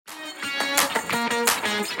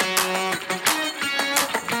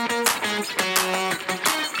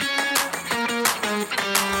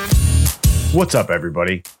What's up,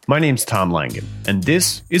 everybody? My name's Tom Langen, and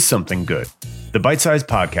this is Something Good, the bite-sized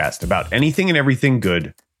podcast about anything and everything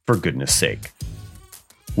good for goodness sake.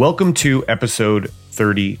 Welcome to episode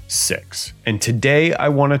 36, and today I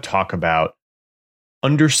want to talk about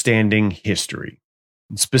understanding history.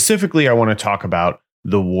 Specifically, I want to talk about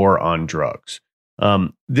the war on drugs.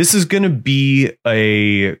 This is going to be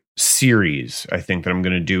a series, I think, that I'm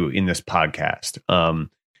going to do in this podcast.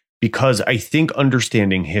 Because I think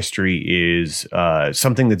understanding history is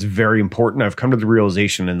something that's very important. I've come to the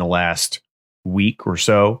realization in the last week or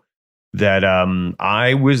so that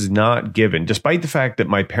I was not given, despite the fact that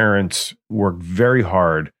my parents worked very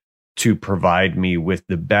hard to provide me with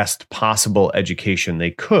the best possible education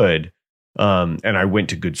they could. And I went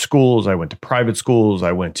to good schools. I went to private schools.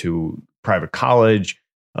 I went to private college,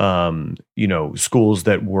 schools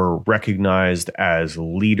that were recognized as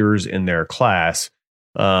leaders in their class.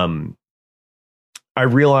 I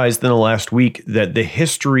realized in the last week that the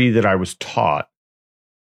history that I was taught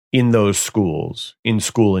in those schools, in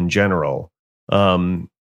school in general,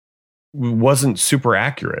 wasn't super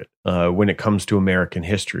accurate when it comes to American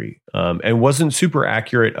history, and wasn't super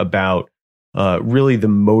accurate about really the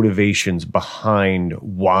motivations behind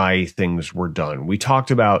why things were done. We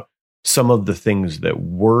talked about some of the things that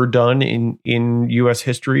were done in U.S.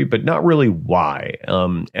 history, but not really why.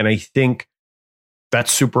 And I think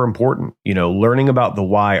that's super important. Learning about the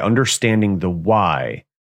why, understanding the why,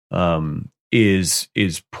 is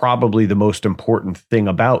probably the most important thing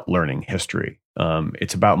about learning history.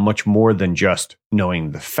 It's about much more than just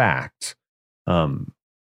knowing the facts,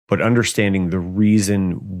 but understanding the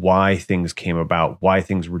reason why things came about, why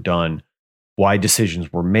things were done, why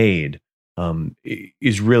decisions were made,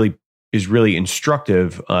 is really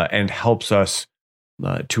instructive and helps us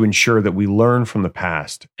to ensure that we learn from the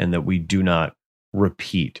past and that we do not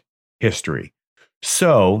repeat history.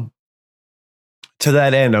 So, to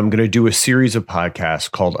that end, I'm going to do a series of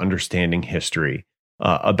podcasts called Understanding History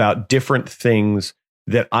about different things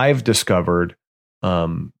that I've discovered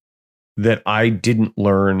that I didn't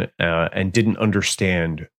learn and didn't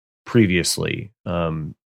understand previously.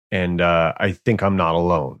 And I think I'm not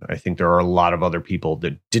alone. I think there are a lot of other people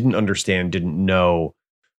that didn't understand, didn't know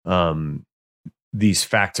these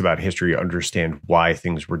facts about history, understand why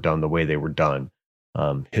things were done the way they were done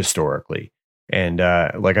historically. And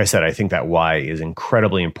like I said, I think that why is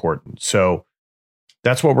incredibly important. So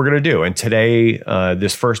that's what we're going to do. And today,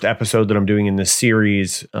 this first episode that I'm doing in this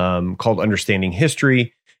series called Understanding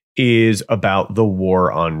History is about the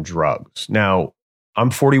war on drugs. Now, I'm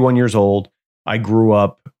 41 years old. I grew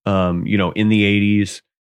up, in the 80s,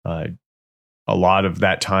 a lot of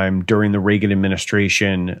that time during the Reagan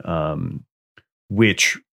administration,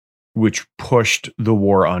 which pushed the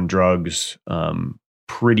war on drugs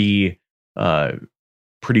pretty hard,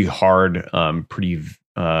 pretty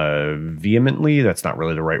vehemently. That's not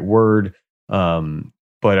really the right word,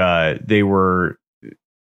 but they were.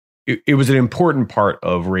 It was an important part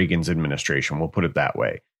of Reagan's administration. We'll put it that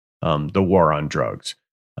way. The war on drugs,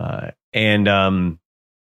 and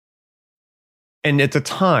at the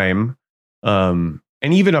time, and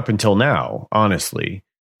even up until now, honestly,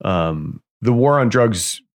 the war on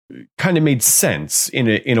drugs kind of made sense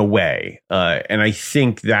in a way. And I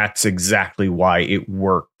think that's exactly why it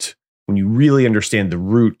worked. When you really understand the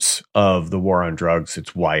roots of the war on drugs,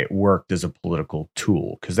 it's why it worked as a political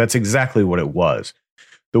tool, because that's exactly what it was.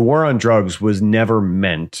 The war on drugs was never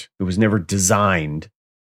designed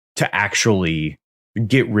to actually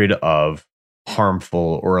get rid of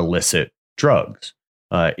harmful or illicit drugs.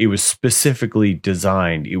 It was specifically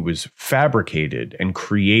designed, it was fabricated and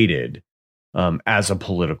created as a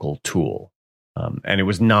political tool. And it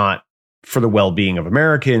was not for the well-being of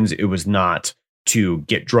Americans. It was not to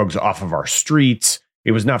get drugs off of our streets.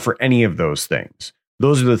 It was not for any of those things.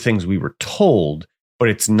 Those are the things we were told, but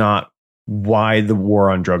it's not why the war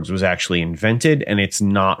on drugs was actually invented. And it's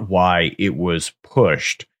not why it was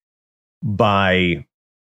pushed by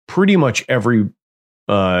pretty much every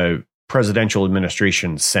presidential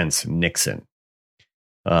administration since Nixon.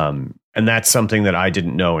 And that's something that I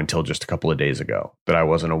didn't know until just a couple of days ago, that I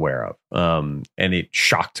wasn't aware of. And it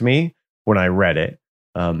shocked me when I read it.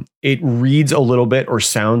 It reads a little bit or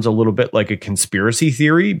sounds a little bit like a conspiracy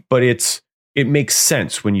theory, but it makes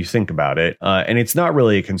sense when you think about it. And it's not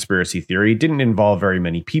really a conspiracy theory. It didn't involve very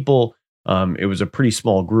many people. It was a pretty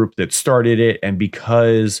small group that started it. And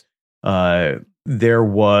because there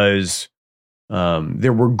were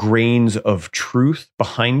grains of truth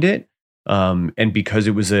behind it, and because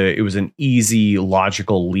it was an easy,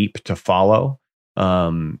 logical leap to follow,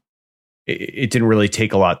 it didn't really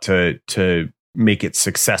take a lot to make it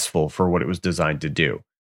successful for what it was designed to do.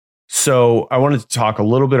 So I wanted to talk a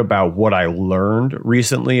little bit about what I learned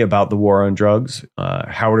recently about the war on drugs,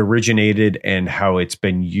 how it originated and how it's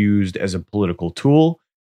been used as a political tool,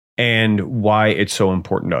 and why it's so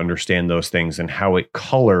important to understand those things and how it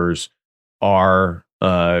colors our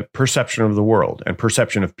perception of the world and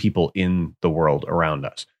perception of people in the world around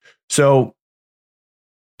us. So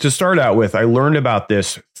to start out with, I learned about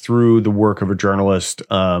this through the work of a journalist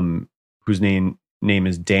whose name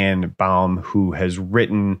is Dan Baum, who has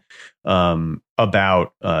written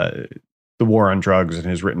about the war on drugs and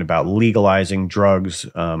has written about legalizing drugs.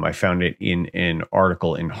 I found it in an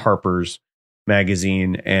article in Harper's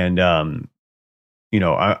Magazine. And, again,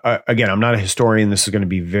 I'm not a historian. This is going to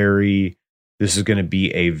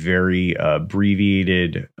be a very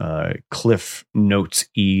abbreviated Cliff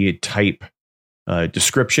Notes-y type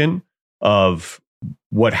description of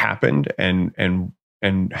what happened and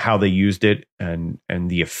how they used it and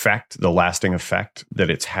the lasting effect that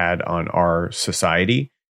it's had on our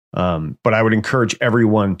society. But I would encourage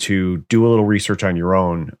everyone to do a little research on your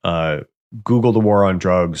own. Google the war on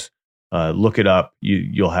drugs, look it up.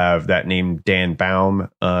 You'll have that name, Dan Baum,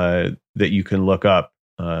 that you can look up.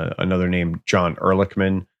 Another name, John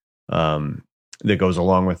Ehrlichman, that goes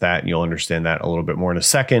along with that. And you'll understand that a little bit more in a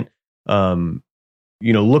second.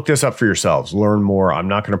 Look this up for yourselves, learn more. I'm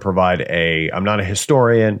not going to I'm not a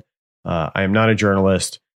historian. I am not a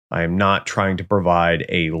journalist. I am not trying to provide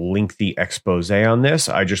a lengthy expose on this.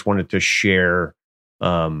 I just wanted to share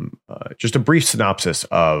just a brief synopsis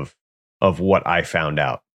of what I found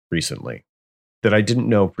out recently that I didn't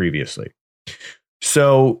know previously.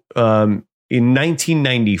 So in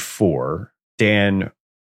 1994, Dan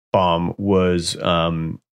Baum was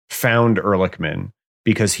found Ehrlichman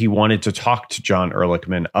because he wanted to talk to John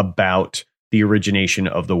Ehrlichman about the origination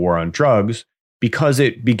of the war on drugs, because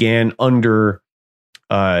it began under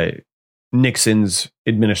Nixon's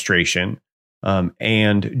administration.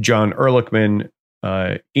 And John Ehrlichman,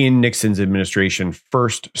 in Nixon's administration,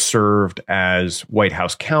 first served as White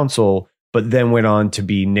House counsel, but then went on to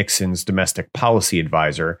be Nixon's domestic policy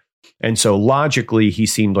advisor. And so logically, he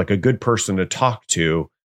seemed like a good person to talk to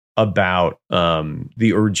about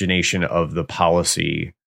the origination of the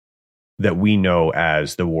policy that we know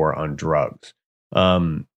as the war on drugs.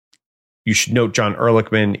 You should note John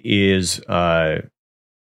Ehrlichman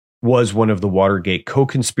was one of the Watergate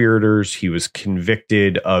co-conspirators. He was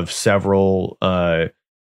convicted of several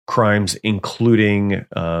crimes, including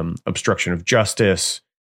obstruction of justice,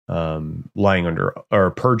 lying under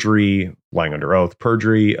oath,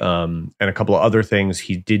 perjury, and a couple of other things.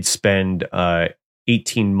 He did spend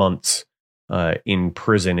 18 months in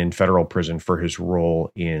federal prison for his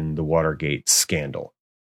role in the Watergate scandal.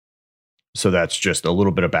 So that's just a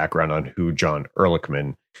little bit of background on who John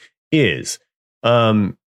Ehrlichman is.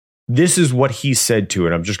 This is what he said to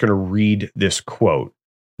it. I'm just going to read this quote.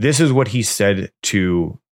 This is what he said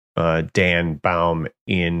to Dan Baum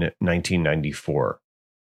in 1994.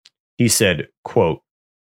 He said, quote,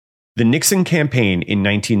 "The Nixon campaign in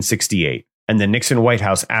 1968 and the Nixon White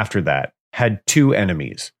House after that had two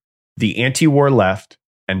enemies, the anti-war left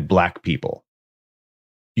and black people.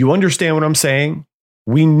 You understand what I'm saying?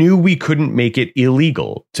 We knew we couldn't make it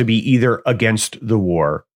illegal to be either against the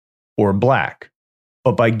war or black.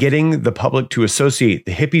 But by getting the public to associate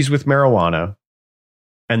the hippies with marijuana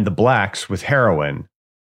and the blacks with heroin,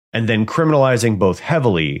 and then criminalizing both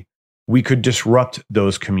heavily, we could disrupt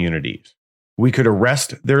those communities. We could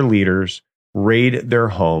arrest their leaders, raid their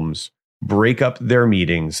homes, break up their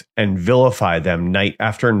meetings, and vilify them night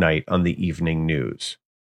after night on the evening news.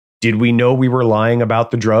 Did we know we were lying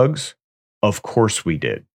about the drugs? Of course we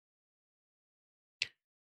did."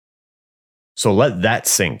 So let that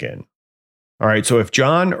sink in. All right, so if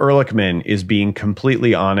John Ehrlichman is being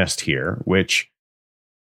completely honest here, which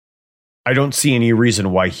I don't see any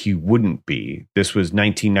reason why he wouldn't be. This was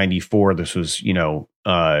 1994. This was,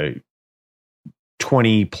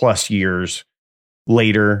 20 plus years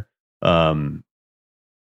later.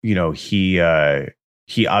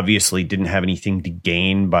 He obviously didn't have anything to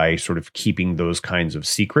gain by sort of keeping those kinds of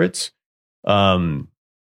secrets.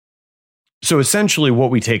 So essentially what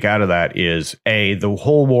we take out of that is the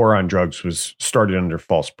whole war on drugs was started under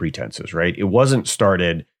false pretenses, right? It wasn't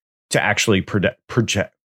started to actually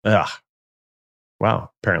project.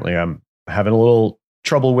 Wow. Apparently I'm having a little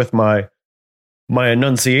trouble with my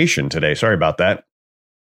enunciation today. Sorry about that.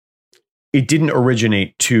 It didn't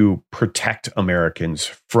originate to protect Americans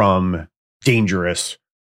from dangerous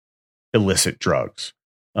illicit drugs.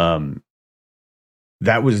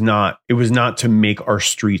 It was not to make our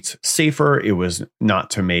streets safer. It was not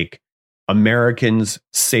to make Americans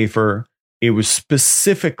safer. It was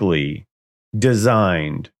specifically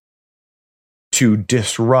designed to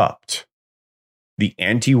disrupt the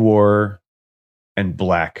anti-war and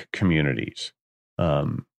Black communities.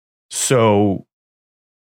 So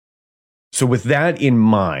with that in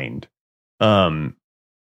mind, when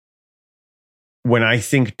I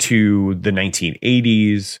think to the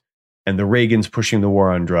 1980s and the Reagans pushing the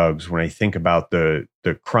war on drugs, when I think about the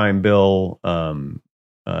crime bill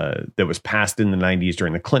that was passed in the 90s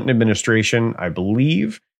during the Clinton administration, I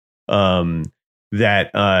believe,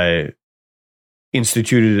 that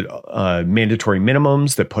instituted mandatory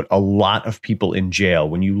minimums that put a lot of people in jail.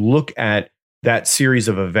 When you look at that series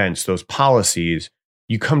of events, those policies,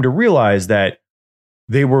 you come to realize that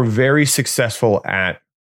they were very successful at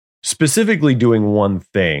specifically doing one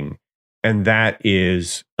thing, and that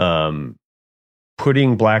is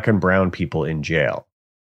putting Black and brown people in jail,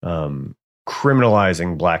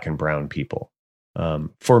 criminalizing Black and brown people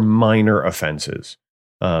for minor offenses.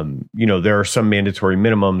 There are some mandatory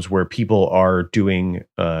minimums where people are doing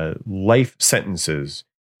life sentences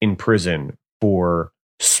in prison for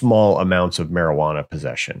small amounts of marijuana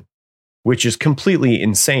possession, which is completely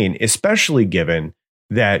insane, especially given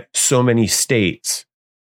that so many states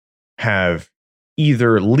have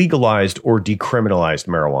either legalized or decriminalized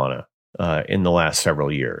marijuana in the last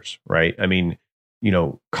several years, right? I mean,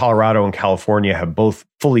 Colorado and California have both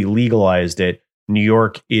fully legalized it. New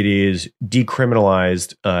York, it is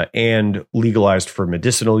decriminalized and legalized for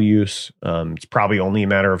medicinal use. It's probably only a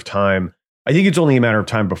matter of time. I think it's only a matter of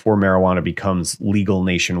time before marijuana becomes legal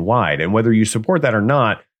nationwide. And whether you support that or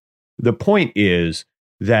not, the point is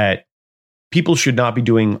that people should not be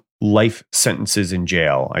doing life sentences in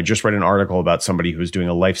jail. I just read an article about somebody who was doing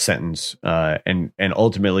a life sentence, and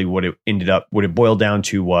ultimately what it boiled down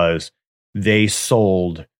to was they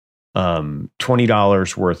sold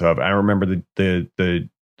 $20 worth of, I don't remember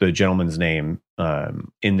the gentleman's name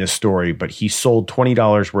in this story, but he sold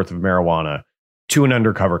 $20 worth of marijuana to an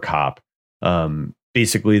undercover cop.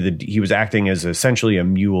 Basically, he was acting as essentially a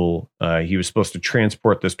mule. He was supposed to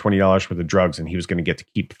transport this $20 worth of drugs, and he was going to get to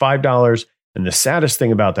keep $5. And the saddest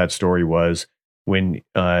thing about that story was when,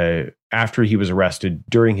 after he was arrested,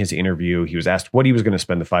 during his interview, he was asked what he was going to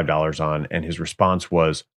spend the $5 on, and his response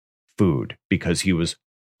was food, because he was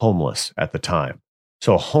homeless at the time.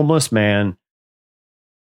 So a homeless man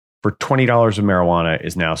for $20 of marijuana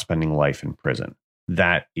is now spending life in prison.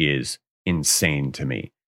 That is insane to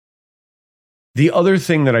me. The other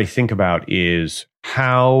thing that I think about is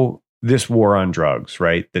how this war on drugs,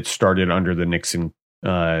 right, that started under the Nixon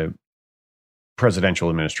presidential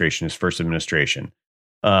administration, his first administration.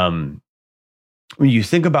 When you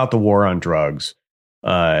think about the war on drugs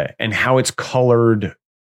and how it's colored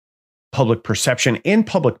public perception and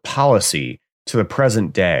public policy to the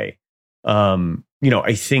present day,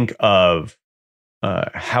 I think of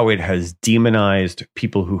how it has demonized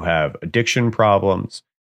people who have addiction problems,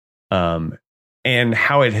 and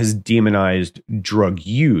how it has demonized drug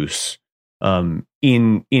use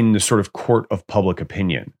in the sort of court of public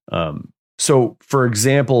opinion. So, for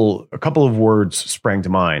example, a couple of words sprang to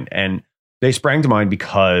mind, and they sprang to mind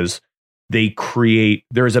because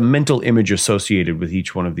there is a mental image associated with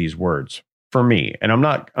each one of these words for me. And I'm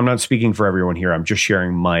not speaking for everyone here. I'm just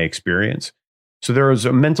sharing my experience. So there is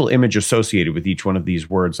a mental image associated with each one of these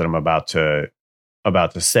words that I'm about to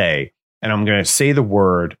say. And I'm going to say the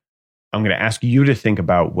word. I'm going to ask you to think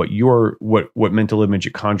about what mental image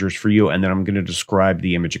it conjures for you. And then I'm going to describe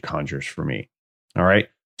the image it conjures for me. All right.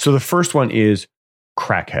 So the first one is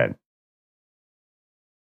crackhead.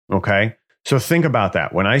 Okay. So think about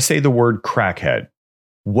that. When I say the word crackhead,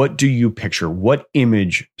 what do you picture? What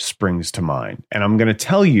image springs to mind? And I'm going to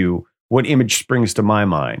tell you what image springs to my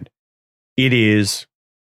mind. It is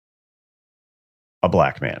a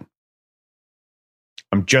Black man.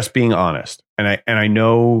 I'm just being honest. And I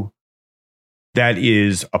know that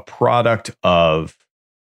is a product of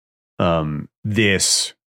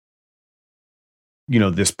this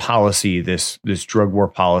policy, this drug war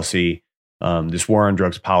policy, this war on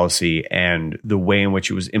drugs policy, and the way in which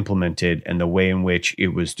it was implemented and the way in which it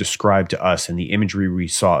was described to us and the imagery we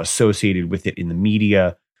saw associated with it in the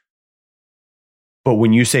media. But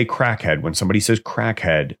when you say crackhead, when somebody says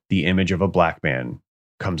crackhead, the image of a Black man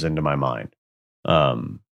comes into my mind.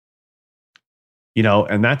 And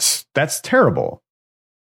that's terrible.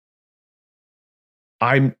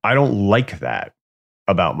 I don't like that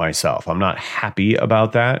about myself. I'm not happy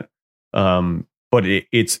about that. But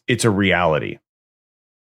it's a reality.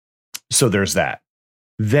 So there's that.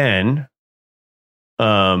 Then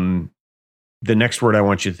the next word I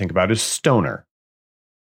want you to think about is stoner.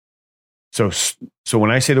 So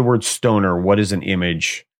when I say the word stoner, what is an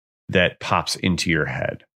image that pops into your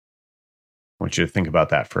head? I want you to think about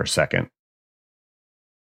that for a second.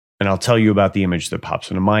 And I'll tell you about the image that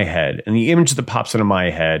pops into my head. And the image that pops into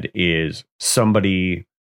my head is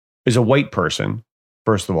a white person,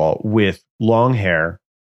 first of all, with long hair,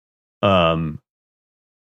 who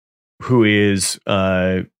is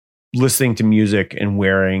listening to music and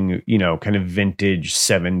wearing, kind of vintage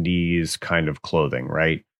 70s kind of clothing,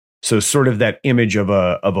 right? So sort of that image of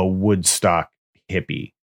a Woodstock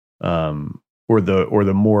hippie, or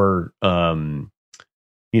the more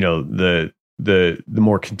the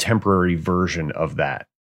more contemporary version of that.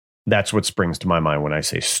 That's what springs to my mind when I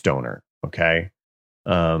say stoner. Okay.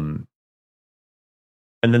 And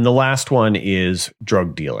then the last one is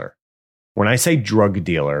drug dealer. When I say drug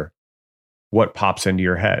dealer, what pops into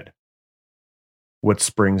your head? What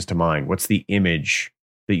springs to mind? What's the image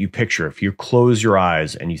that you picture? If you close your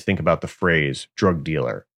eyes and you think about the phrase drug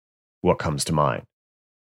dealer, what comes to mind?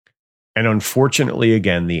 And unfortunately,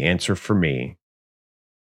 again, the answer for me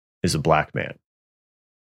is a black man.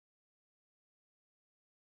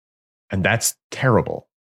 And that's terrible.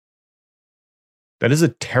 That is a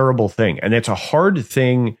terrible thing. And it's a hard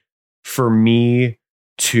thing for me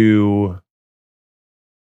to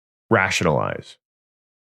rationalize.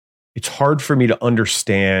 It's hard for me to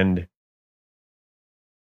understand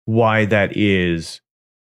why that is,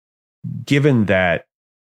 given that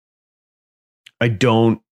I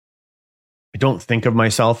don't think of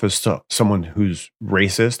myself as someone who's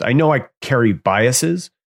racist. I know I carry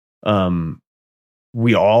biases.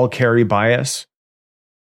 We all carry bias,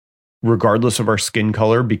 regardless of our skin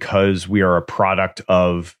color, because we are a product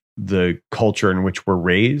of the culture in which we're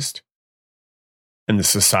raised and the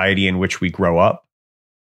society in which we grow up.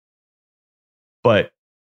 But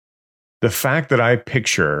the fact that I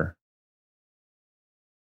picture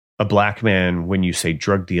a black man when you say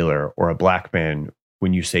drug dealer, or a black man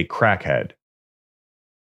when you say crackhead,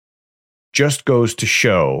 just goes to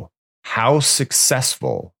show how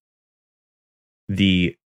successful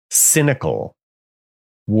the cynical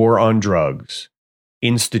war on drugs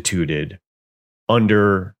instituted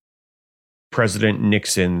under President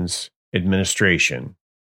Nixon's administration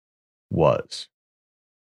was.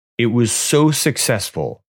 It was so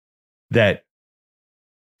successful that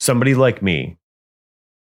somebody like me,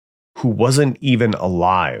 who wasn't even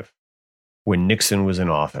alive when Nixon was in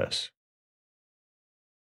office,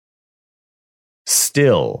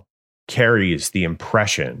 still carries the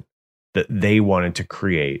impression that they wanted to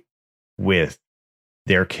create with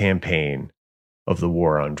their campaign of the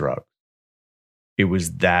war on drugs. It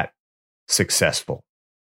was that successful.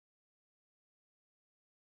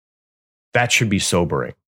 That should be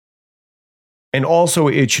sobering. And also,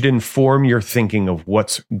 it should inform your thinking of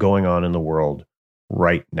what's going on in the world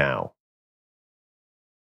right now.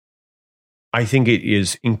 I think it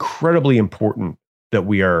is incredibly important that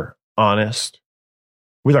we are honest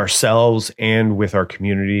with ourselves and with our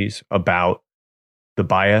communities about the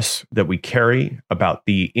bias that we carry, about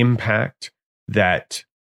the impact that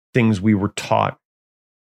things we were taught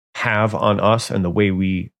have on us and the way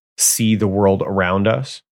we see the world around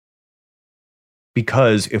us.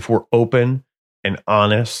 Because if we're open and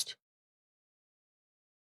honest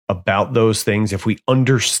about those things, if we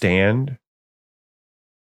understand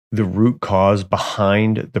the root cause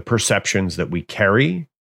behind the perceptions that we carry,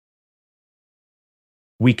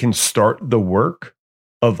 we can start the work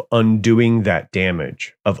of undoing that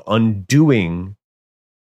damage, of undoing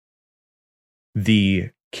the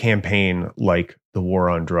campaign like the war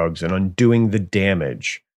on drugs, and undoing the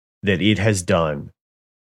damage that it has done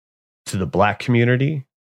to the Black community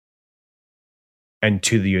and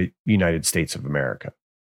to the United States of America.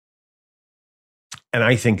 And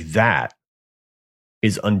I think that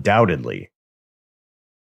is undoubtedly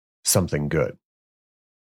something good.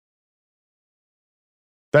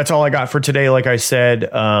 That's all I got for today. Like I said,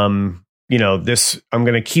 I'm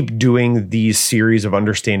going to keep doing these series of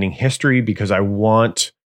understanding history because I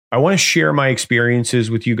want to share my experiences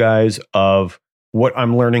with you guys of what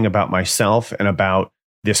I'm learning about myself and about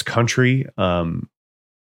this country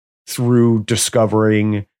through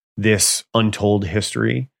discovering this untold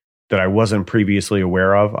history that I wasn't previously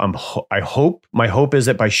aware of. My hope is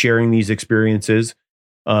that by sharing these experiences,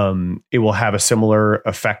 it will have a similar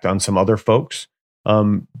effect on some other folks.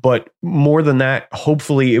 But more than that,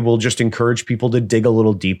 hopefully it will just encourage people to dig a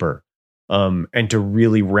little deeper, and to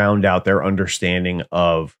really round out their understanding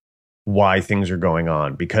of why things are going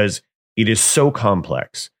on, because it is so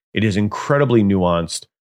complex. It is incredibly nuanced.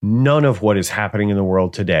 None of what is happening in the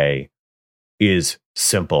world today is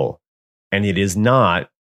simple, and it is not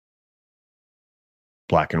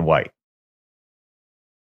black and white.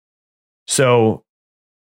 So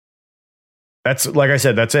that's, like I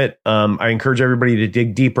said, that's it. I encourage everybody to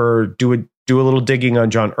dig deeper, do do a little digging on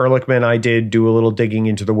John Ehrlichman. I did do a little digging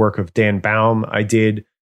into the work of Dan Baum. I did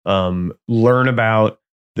learn about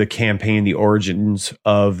the campaign, the origins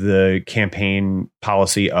of the campaign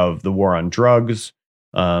policy of the war on drugs,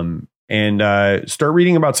 and start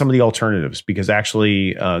reading about some of the alternatives, because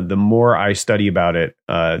actually the more I study about it,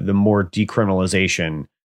 the more decriminalization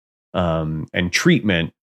and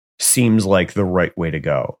treatment seems like the right way to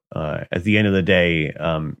go. At the end of the day,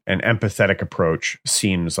 an empathetic approach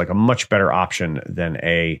seems like a much better option than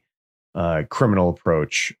a criminal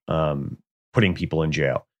approach, putting people in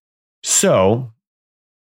jail. So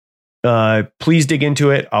please dig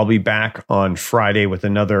into it. I'll be back on Friday with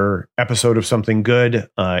another episode of Something Good.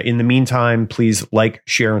 In the meantime, please like,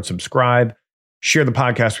 share, and subscribe. Share the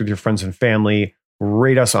podcast with your friends and family.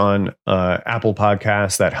 Rate us on Apple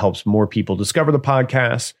Podcasts. That helps more people discover the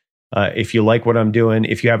podcast. If you like what I'm doing,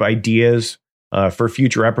 if you have ideas for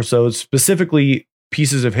future episodes, specifically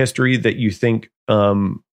pieces of history that you think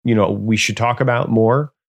we should talk about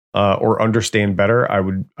more, or understand better, I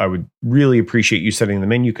would really appreciate you sending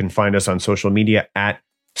them in. You can find us on social media at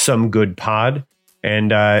Some Good Pod.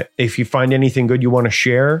 And if you find anything good you want to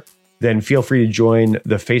share, then feel free to join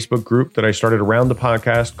the Facebook group that I started around the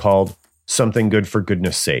podcast called Something Good for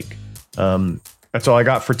Goodness Sake. That's all I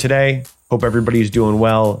got for today. Hope everybody's doing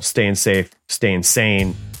well, staying safe, staying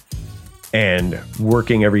sane, and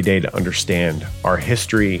working every day to understand our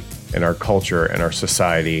history and our culture and our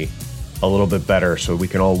society a little bit better, so we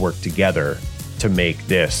can all work together to make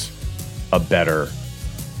this a better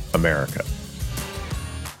America.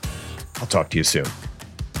 I'll talk to you soon.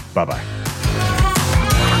 Bye-bye.